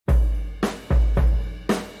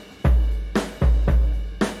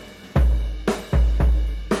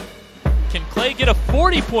Clay get a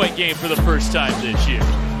 40-point game for the first time this year.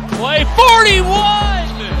 Clay, 41!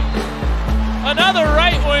 Another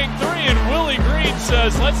right wing three, and Willie Green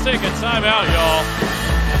says, let's take a timeout, y'all.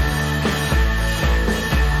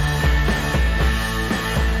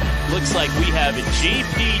 Looks like we have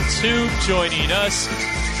GP2 joining us.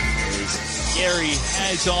 As Gary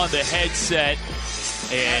has on the headset.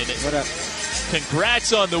 And what up?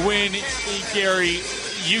 Congrats on the win, Gary.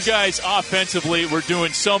 You guys offensively were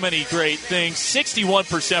doing so many great things.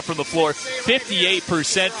 61% from the floor,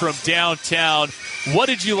 58% from downtown. What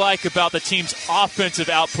did you like about the team's offensive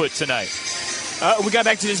output tonight? We got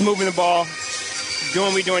back to just moving the ball, doing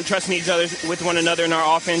what we're doing, trusting each other with one another in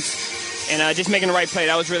our offense, and just making the right play.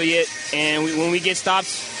 That was really it. And when we get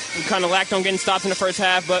stops, we kind of lacked on getting stops in the first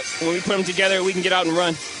half, but when we put them together, we can get out and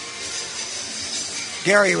run.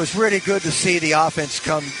 Gary, it was really good to see the offense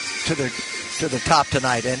come to the top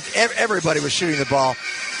tonight, and everybody was shooting the ball.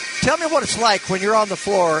 Tell me what it's like when you're on the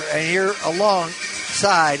floor and you're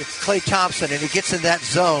alongside Klay Thompson and he gets in that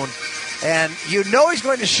zone, and you know he's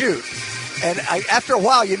going to shoot, and after a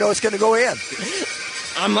while you know it's going to go in.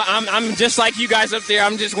 I'm just like you guys up there.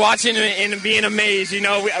 I'm just watching and being amazed. You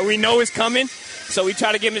know, we know it's coming, so we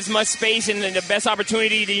try to give him as much space and the best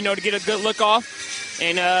opportunity to get a good look off.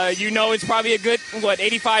 And, it's probably a good,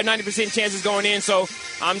 85, 90% chances going in. So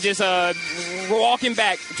I'm just walking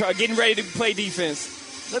back, getting ready to play defense.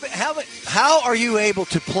 How are you able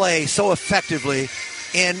to play so effectively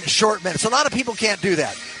in short minutes? A lot of people can't do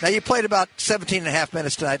that. Now, you played about 17 and a half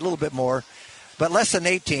minutes tonight, a little bit more, but less than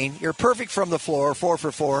 18. You're perfect from the floor, 4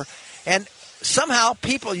 for 4. And somehow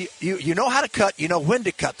people, you know how to cut, you know when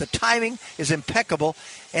to cut. The timing is impeccable,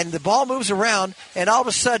 and the ball moves around, and all of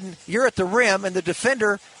a sudden you're at the rim, and the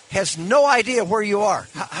defender has no idea where you are.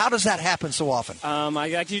 How does that happen so often?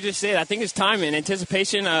 Like you just said, I think it's timing,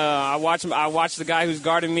 anticipation. I watch the guy who's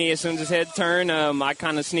guarding me as soon as his head turned. I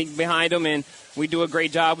kind of sneak behind him, and we do a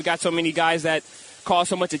great job. We got so many guys that call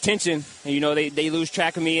so much attention, and, they lose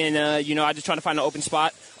track of me, and, I just try to find an open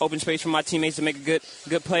spot, open space for my teammates to make a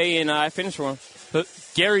good play, and I finish for them. But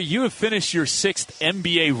Gary, you have finished your 6th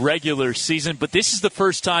NBA regular season, but this is the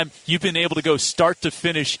first time you've been able to go start to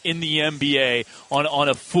finish in the NBA on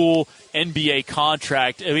a full NBA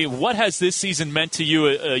contract. I mean, what has this season meant to you,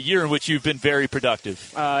 a year in which you've been very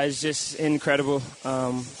productive? It's just incredible.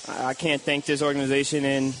 I can't thank this organization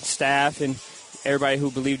and staff and everybody who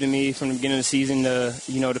believed in me from the beginning of the season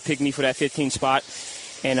to pick me for that 15th spot.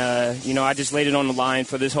 And, I just laid it on the line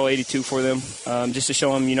for this whole 82 for them, just to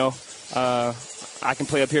show them, I can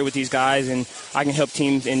play up here with these guys, and I can help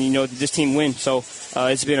teams, and this team win. So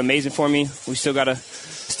it's been amazing for me. We still got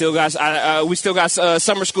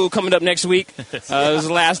summer school coming up next week. It was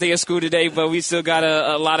the last day of school today, but we still got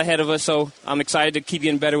a lot ahead of us. So I'm excited to keep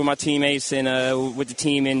getting better with my teammates and with the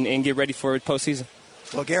team and get ready for postseason.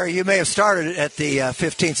 Well, Gary, you may have started at the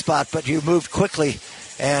 15th spot, but you moved quickly,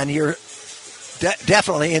 and you're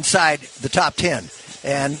definitely inside the top 10.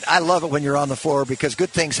 And I love it when you're on the floor because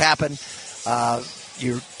good things happen.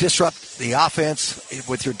 You disrupt the offense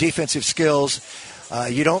with your defensive skills.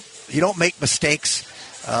 You don't make mistakes.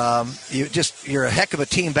 You're a heck of a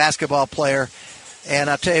team basketball player. And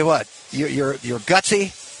I'll tell you what, you're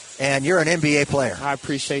gutsy, and you're an NBA player. I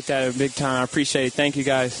appreciate that big time. I appreciate it. Thank you,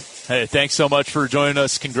 guys. Hey, thanks so much for joining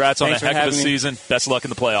us. Congrats on a heck of a season. Best of luck in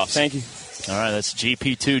the playoffs. Thank you. All right, that's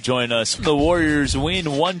GP2 joining us. The Warriors win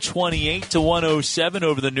 128-107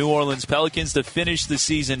 over the New Orleans Pelicans to finish the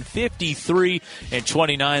season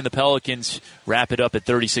 53-29. The Pelicans wrap it up at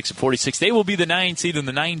 36-46. They will be the 9th seed in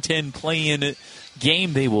the 9-10 play-in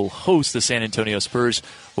game. They will host the San Antonio Spurs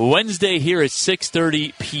Wednesday here at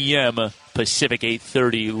 6:30 p.m. Pacific,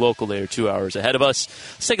 8:30 local. They are 2 hours ahead of us.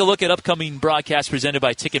 Let's take a look at upcoming broadcasts presented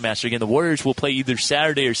by Ticketmaster. Again, the Warriors will play either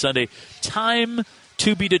Saturday or Sunday. Time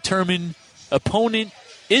to be determined. Opponent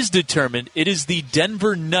is determined. It is the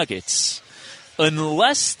Denver Nuggets.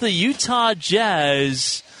 Unless the Utah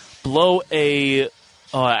Jazz blow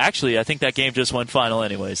actually, I think that game just went final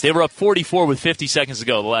anyways. They were up 44 with 50 seconds to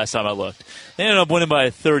go the last time I looked. They ended up winning by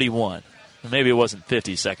 31. Maybe it wasn't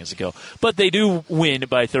 50 seconds ago. But they do win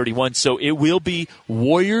by 31, so it will be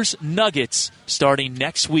Warriors-Nuggets starting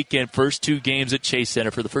next weekend. First 2 games at Chase Center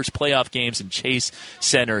for the first playoff games in Chase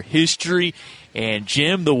Center history. And,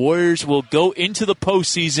 Jim, the Warriors will go into the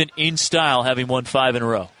postseason in style, having won 5 in a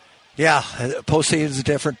row. Yeah, postseason is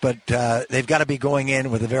different, but they've got to be going in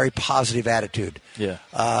with a very positive attitude. Yeah.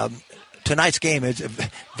 tonight's game is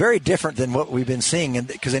very different than what we've been seeing,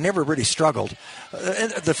 because they never really struggled in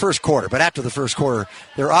the first quarter. But after the first quarter,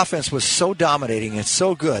 their offense was so dominating and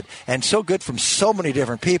so good from so many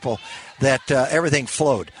different people that everything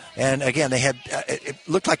flowed. And again, they had it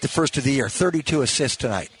looked like the first of the year, 32 assists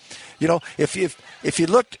tonight. You know, if you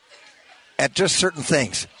looked at just certain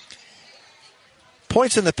things,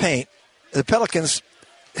 points in the paint, the Pelicans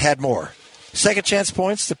had more. Second chance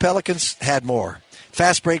points, the Pelicans had more.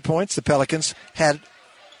 Fast break points, the Pelicans had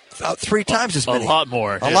 3 times as many. A lot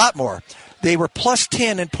more. A lot more. They were plus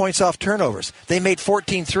 10 in points off turnovers. They made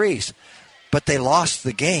 14 threes, but they lost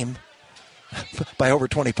the game by over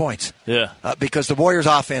 20 points. Yeah. Because the Warriors'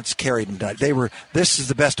 offense carried them. This is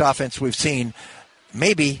the best offense we've seen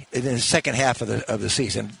maybe in the second half of the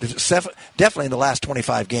season. Definitely in the last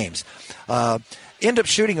 25 games. End up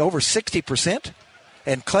shooting over 60%,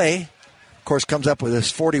 and Clay, of course, comes up with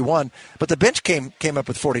this 41, but the bench came up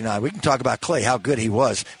with 49. We can talk about Clay, how good he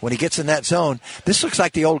was. When he gets in that zone, this looks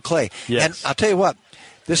like the old Clay. Yes. And I'll tell you what,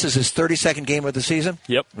 this is his 32nd game of the season,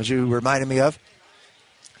 yep, as you reminded me of.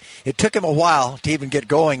 It took him a while to even get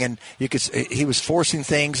going, and he was forcing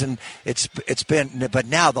things, and but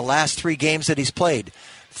now the last 3 games that he's played,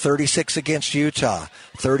 36 against Utah,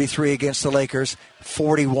 33 against the Lakers,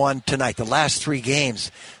 41 tonight. The last 3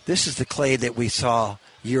 games, this is the Clay that we saw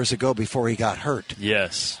years ago before he got hurt.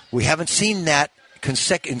 Yes. We haven't seen that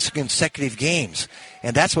in consecutive games,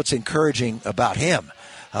 and that's what's encouraging about him,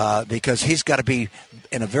 because he's got to be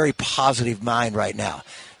in a very positive mind right now.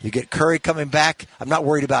 You get Curry coming back. I'm not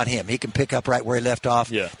worried about him. He can pick up right where he left off.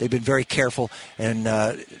 Yeah. They've been very careful and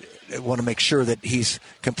want to make sure that he's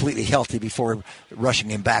completely healthy before rushing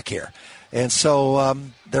him back here. And so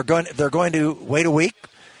they're going to wait a week.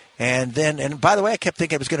 And by the way, I kept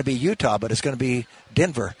thinking it was going to be Utah, but it's going to be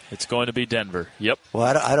Denver. It's going to be Denver. Yep.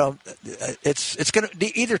 Well, I don't. It's going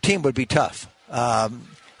to. Either team would be tough. I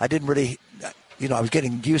didn't really, I was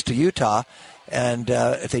getting used to Utah, and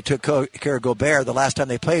if they took care of Gobert the last time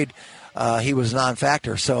they played, he was a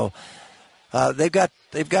non-factor. So they've got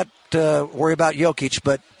to worry about Jokic,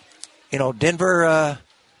 but Denver,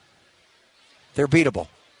 they're beatable.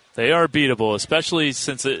 They are beatable, especially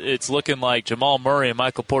since it's looking like Jamal Murray and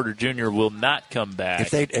Michael Porter Jr. will not come back.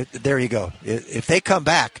 There you go. If they come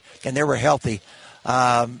back and they were healthy,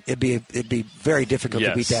 it'd be very difficult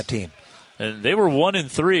to beat that team. And they were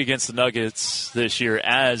 1-3 against the Nuggets this year,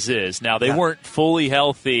 as is. Now they weren't fully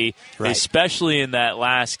healthy, right, especially in that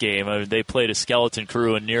last game. I mean, they played a skeleton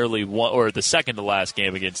crew and nearly won, or the second to last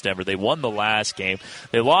game against Denver. They won the last game.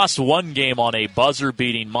 They lost one game on a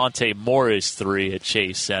buzzer-beating Monte Morris 3 at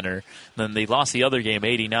Chase Center. Then they lost the other game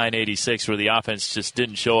 89-86, where the offense just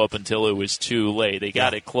didn't show up until it was too late. They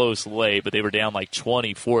got it close late, but they were down like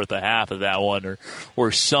 24 at the half of that one,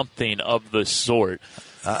 or something of the sort.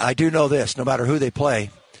 I do know this, no matter who they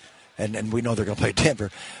play, and we know they're going to play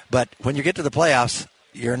Denver, but when you get to the playoffs,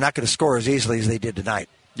 you're not going to score as easily as they did tonight.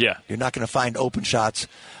 Yeah. You're not going to find open shots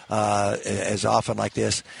as often like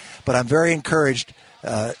this. But I'm very encouraged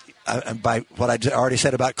by what I already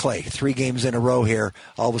said about Clay. 3 games in a row here,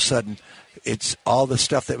 all of a sudden, it's all the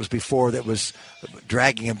stuff that was before that was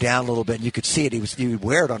dragging him down a little bit. And you could see it. He would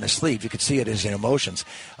wear it on his sleeve. You could see it as in emotions.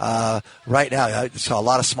 Right now, I saw a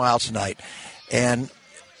lot of smiles tonight. And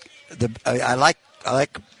I like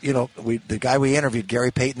the guy we interviewed,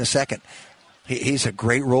 Gary Payton II. He's a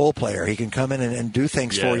great role player. He can come in and do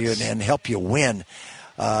things for you and help you win.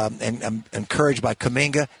 And I'm encouraged by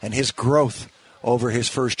Kuminga and his growth over his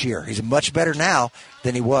first year. He's much better now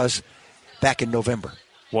than he was back in November.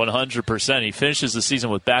 100%. He finishes the season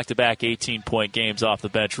with back-to-back 18-point games off the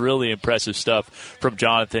bench. Really impressive stuff from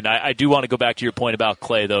Jonathan. I do want to go back to your point about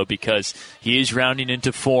Clay, though, because he is rounding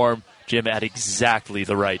into form, Jim, at exactly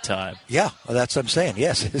the right time. Yeah, well, that's what I'm saying.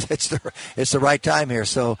 Yes, it's the right time here.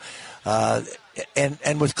 So,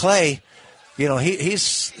 and with Clay,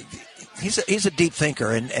 he's a deep thinker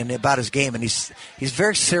and about his game, and he's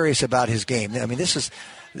very serious about his game. I mean, this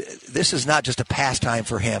is not just a pastime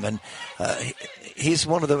for him, and he's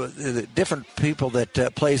one of the different people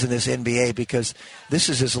that plays in this NBA because this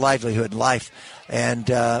is his livelihood and life, and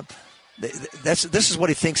this is what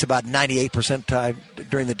he thinks about 98% of the time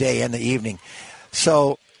during the day and the evening.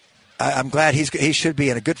 So I'm glad he should be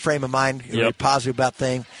in a good frame of mind, really positive about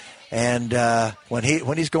things. And when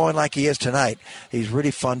he's going like he is tonight, he's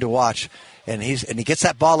really fun to watch. And he gets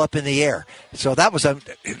that ball up in the air. So that was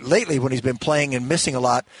lately when he's been playing and missing a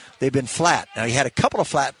lot, they've been flat. Now he had a couple of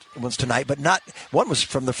flat ones tonight, but not one was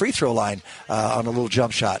from the free throw line on a little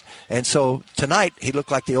jump shot. And so tonight he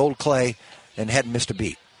looked like the old Clay and hadn't missed a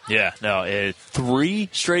beat. Yeah, no, 3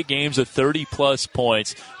 straight games of 30-plus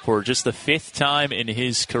points for just the 5th time in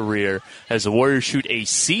his career as the Warriors shoot a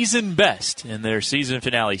season best in their season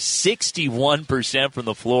finale, 61% from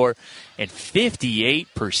the floor and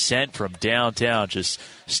 58% from downtown. Just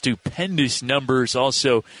stupendous numbers.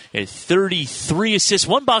 Also, 33 assists.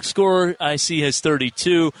 One box score I see has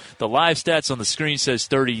 32. The live stats on the screen says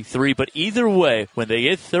 33. But either way, when they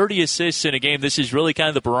get 30 assists in a game, this is really kind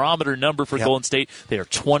of the barometer number for Golden State. They are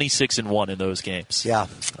 26-1 in those games. Yeah.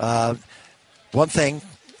 One thing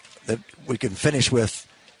that we can finish with,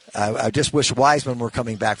 I just wish Wiseman were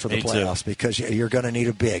coming back for the playoffs because you're going to need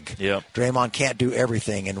a big. Yep. Draymond can't do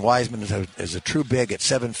everything, and Wiseman is a true big at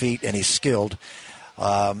 7 feet, and he's skilled.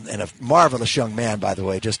 And a marvelous young man, by the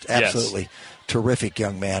way, just absolutely terrific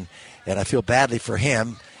young man. And I feel badly for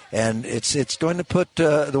him. And it's going to put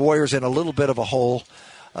the Warriors in a little bit of a hole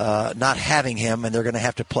not having him, and they're going to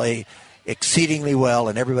have to play exceedingly well,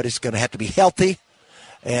 and everybody's going to have to be healthy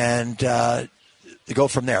and go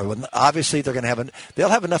from there. Obviously, they'll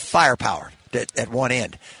have enough firepower at one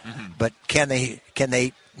end, but can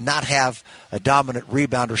they not have a dominant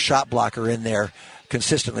rebounder, shot blocker in there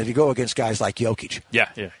consistently to go against guys like Jokic? Yeah.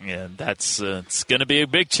 That's it's going to be a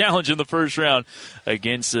big challenge in the first round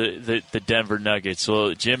against the Denver Nuggets.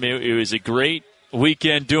 Well, Jim, it was a great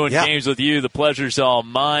weekend doing games with you. The pleasure's all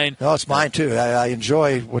mine. No, it's mine too. I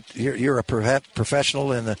enjoy what you're a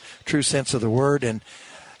professional in the true sense of the word, and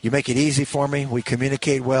you make it easy for me. We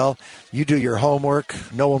communicate well. You do your homework.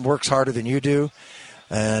 No one works harder than you do,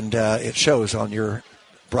 and it shows on your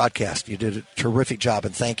broadcast. You did a terrific job,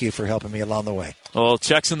 and thank you for helping me along the way. Well,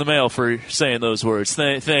 checks in the mail for saying those words.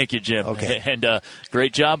 Thank you, Jim. Okay. And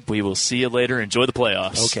great job. We will see you later. Enjoy the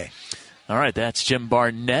playoffs. Okay. All right, that's Jim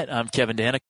Barnett. I'm Kevin Danna.